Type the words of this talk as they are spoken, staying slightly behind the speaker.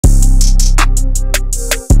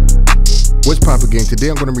What's poppin' gang? Today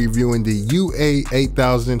I'm going to be reviewing the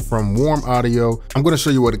WA8000 from Warm Audio. I'm going to show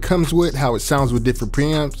you what it comes with, how it sounds with different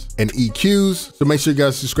preamps and EQs. So make sure you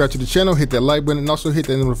guys subscribe to the channel, hit that like button, and also hit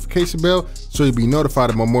that notification bell so you'll be notified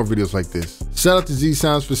about more videos like this. Shout out to Z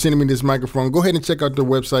Sounds for sending me this microphone. Go ahead and check out their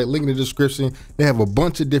website, link in the description. They have a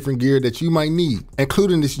bunch of different gear that you might need,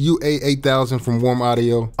 including this WA8000 from Warm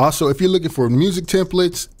Audio. Also, if you're looking for music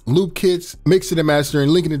templates, loop kits, mixing and mastering,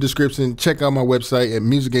 link in the description. Check out my website at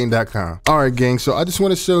musicgame.com. All right, gang, so I just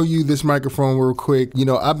want to show you this microphone real quick. You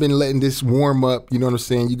know, I've been letting this warm up, you know what I'm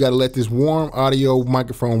saying? You got to let this Warm Audio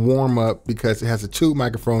microphone warm up because it has a tube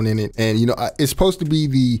microphone in it. And, you know, it's supposed to be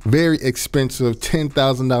the very expensive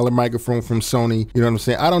 $10,000 microphone from Sony. You know what I'm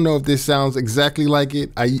saying? I don't know if this sounds exactly like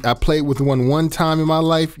it. I played with one time in my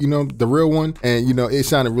life, you know, the real one, and, you know, it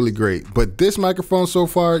sounded really great. But this microphone so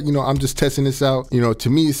far, you know, I'm just testing this out. You know, to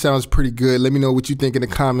me, it sounds pretty good. Let me know what you think in the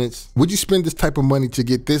comments. Would you spend this type of money to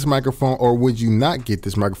get this microphone, or would you not get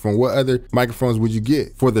this microphone? What other microphones would you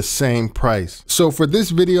get for the same price? So for this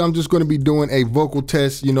video, I'm just going to be doing a vocal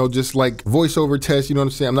test, you know, just like voiceover test, you know what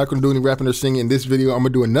I'm saying? I'm not going to do any rapping or singing in this video. I'm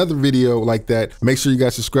going to do another video like that. Make sure you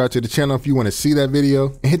guys subscribe to the channel if you want to see that video,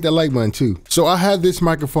 and hit that like button too. So I have this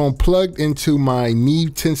microphone plugged into my Neve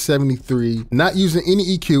 1073, not using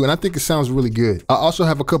any EQ, and I think it sounds really good. I also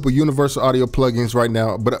have a couple universal audio plugins right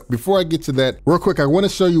now, but before I get to that, real quick, I want to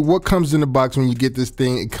show you what comes in the box when you get this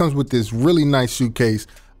thing. It comes with this really nice suitcase.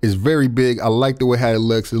 It's very big. I like the way how it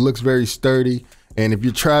looks. It looks very sturdy. And if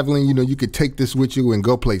you're traveling, you know, you could take this with you and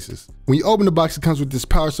go places. When you open the box, it comes with this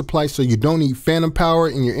power supply, so you don't need phantom power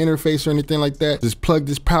in your interface or anything like that. Just plug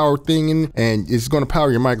this power thing in and it's going to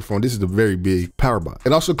power your microphone. This is a very big power box.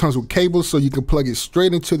 It also comes with cables, so you can plug it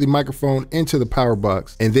straight into the microphone, into the power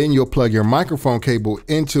box, and then you'll plug your microphone cable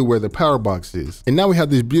into where the power box is. And now we have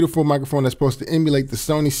this beautiful microphone that's supposed to emulate the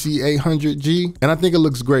Sony C800G, and I think it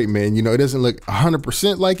looks great, man. You know, it doesn't look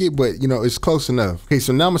 100% like it, but you know, it's close enough. Okay,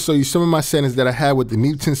 so now I'm gonna show you some of my settings that I have with the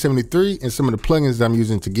Neve 1073 and some of the plugins that I'm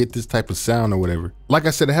using to get this type of sound or whatever. Like I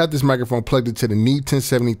said, I have this microphone plugged into the Neve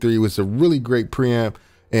 1073, which is a really great preamp,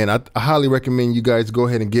 and I highly recommend you guys go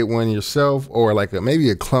ahead and get one yourself, or like maybe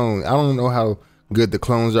a clone. I don't know how good the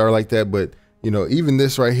clones are like that, but you know, even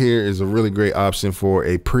this right here is a really great option for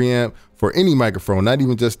a preamp for any microphone, not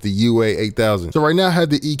even just the WA8000. So right now I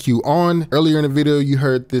have the EQ on. Earlier in the video, you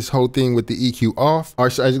heard this whole thing with the EQ off. All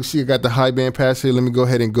right, so as you can see, I got the high band pass here. Let me go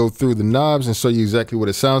ahead and go through the knobs and show you exactly what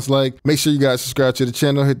it sounds like. Make sure you guys subscribe to the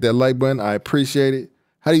channel, hit that like button. I appreciate it.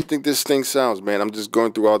 How do you think this thing sounds, man? I'm just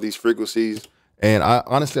going through all these frequencies, and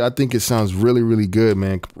honestly, I think it sounds really, really good,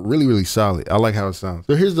 man. Really, really solid. I like how it sounds.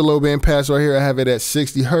 So here's the low band pass right here. I have it at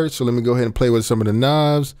 60 Hertz. So let me go ahead and play with some of the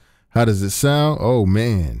knobs. How does it sound? Oh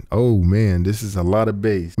man, this is a lot of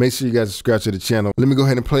bass. Make sure you guys subscribe to the channel. Let me go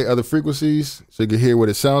ahead and play other frequencies so you can hear what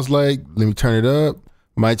it sounds like. Let me turn it up.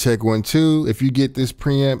 Mic check 1, 2. If you get this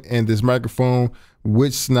preamp and this microphone,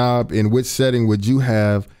 which knob and which setting would you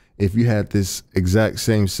have if you had this exact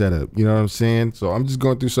same setup? You know what I'm saying? So I'm just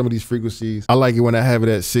going through some of these frequencies. I like it when I have it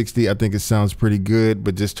at 60. I think it sounds pretty good,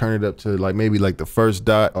 but just turn it up to like maybe like the first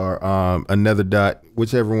dot or another dot,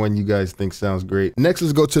 whichever one you guys think sounds great. Next,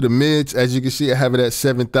 let's go to the mids. As you can see, I have it at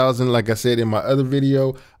 7,000. Like I said in my other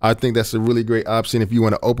video, I think that's a really great option if you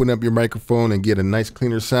want to open up your microphone and get a nice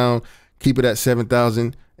cleaner sound. Keep it at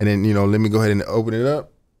 7,000, and then, you know, let me go ahead and open it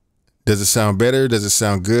up. Does it sound better? Does it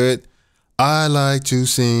sound good? I like to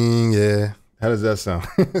sing, yeah. How does that sound?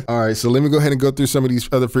 All right, so let me go ahead and go through some of these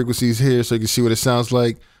other frequencies here so you can see what it sounds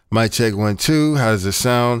like. Mic check 1, 2. How does it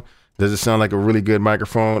sound? Does it sound like a really good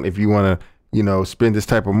microphone if you want to, you know, spend this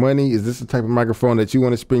type of money? Is this the type of microphone that you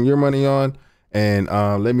want to spend your money on? And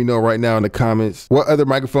let me know right now in the comments, what other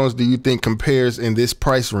microphones do you think compares in this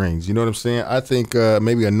price range? You know what I'm saying? I think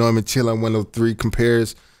maybe a Neumann TL103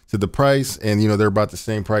 compares to the price, and you know, they're about the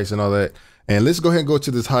same price and all that. And let's go ahead and go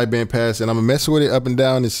to this high band pass, and I'm gonna mess with it up and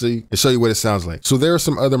down and see and show you what it sounds like. So there are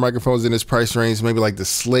some other microphones in this price range, maybe like the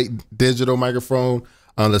Slate digital microphone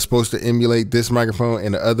that's supposed to emulate this microphone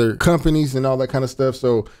and the other companies and all that kind of stuff.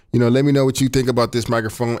 So, you know, let me know what you think about this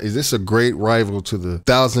microphone. Is this a great rival to the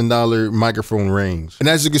 $1,000 microphone range? And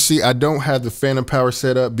as you can see, I don't have the phantom power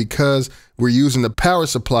set up because we're using the power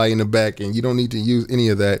supply in the back, and you don't need to use any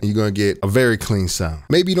of that, and you're gonna get a very clean sound.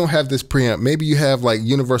 Maybe you don't have this preamp, maybe you have like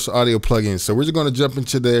universal audio plugins. So we're just gonna jump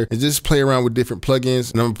into there and just play around with different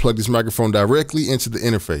plugins, and I'm gonna plug this microphone directly into the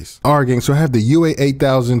interface. All right, gang, so I have the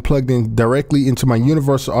WA8000 plugged in directly into my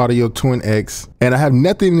universal audio Twin X, and I have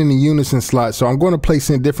nothing in the unison slot, so I'm gonna place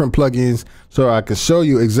in different plugins so I can show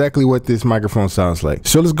you exactly what this microphone sounds like.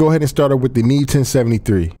 So let's go ahead and start off with the Neve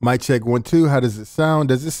 1073. Mic check 1, 2. How does it sound?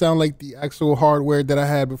 Does it sound like the actual hardware that I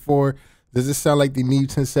had before? Does this sound like the new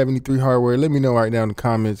 1073 hardware? Let me know right now in the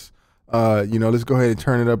comments. You know, let's go ahead and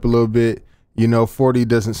turn it up a little bit. You know, 40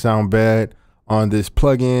 doesn't sound bad on this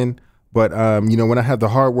plugin, but you know, when I have the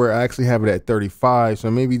hardware, I actually have it at 35.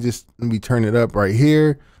 So maybe just let me turn it up right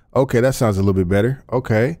here. Okay, that sounds a little bit better.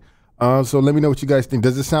 Okay. So let me know what you guys think.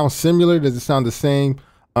 Does it sound similar? Does it sound the same?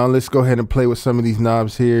 Let's go ahead and play with some of these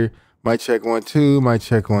knobs here. Mic check 1 2, mic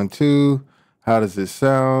check 1 2. How does this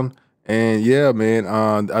sound? And yeah, man,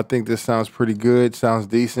 I think this sounds pretty good. Sounds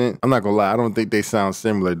decent. I'm not gonna lie, I don't think they sound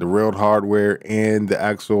similar, the real hardware and the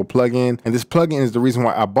actual plugin. And this plugin is the reason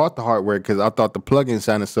why I bought the hardware, because I thought the plugin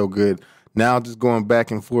sounded so good. Now just going back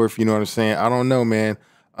and forth, you know what I'm saying? I don't know, man.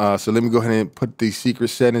 So let me go ahead and put these secret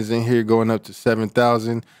settings in here, going up to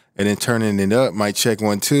 7,000 and then turning it up. Mic check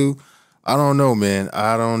 1 2. I don't know, man.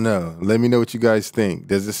 I don't know. Let me know what you guys think.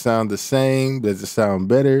 Does it sound the same? Does it sound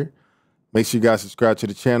better? Make sure you guys subscribe to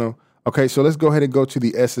the channel. Okay, so let's go ahead and go to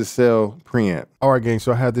the SSL preamp. All right, gang,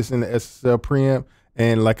 so I have this in the SSL preamp.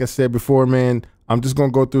 And like I said before, man, I'm just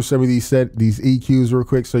gonna go through some of these EQs real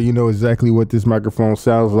quick so you know exactly what this microphone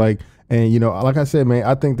sounds like. And you know, like I said, man,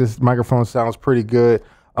 I think this microphone sounds pretty good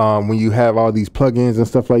when you have all these plugins and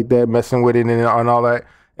stuff like that, messing with it and all that.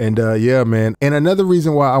 And yeah, man. And another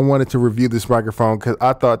reason why I wanted to review this microphone, because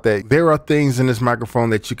I thought that there are things in this microphone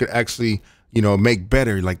that you could actually, you know, make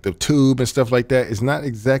better, like the tube and stuff like that. It's not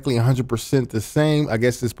exactly 100% the same. I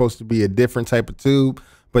guess it's supposed to be a different type of tube,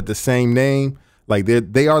 but the same name. Like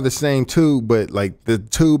they are the same tube, but like the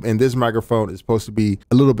tube in this microphone is supposed to be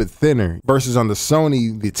a little bit thinner versus on the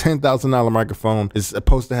Sony, the $10,000 microphone is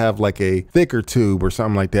supposed to have like a thicker tube or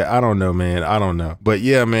something like that. I don't know, man. I don't know. But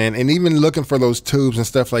yeah, man. And even looking for those tubes and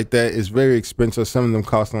stuff like that is very expensive. Some of them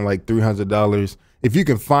costing like $300. If you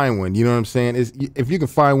can find one, you know what I'm saying? If you can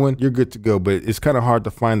find one, you're good to go. But it's kind of hard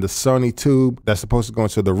to find the Sony tube that's supposed to go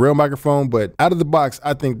into the real microphone. But out of the box,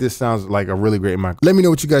 I think this sounds like a really great microphone. Let me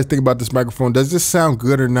know what you guys think about this microphone. Does this sound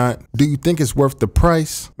good or not? Do you think it's worth the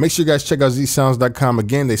price? Make sure you guys check out zsounds.com.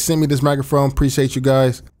 Again, they sent me this microphone. Appreciate you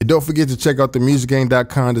guys. And don't forget to check out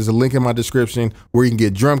themusicgang.com. There's a link in my description where you can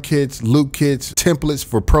get drum kits, loop kits, templates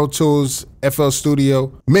for Pro Tools, FL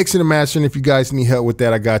Studio, mixing and mastering. If you guys need help with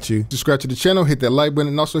that, I got you. Subscribe to the channel, hit that like button,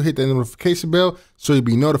 and also hit that notification bell so you'll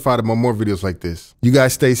be notified about more videos like this. You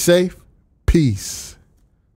guys stay safe. Peace.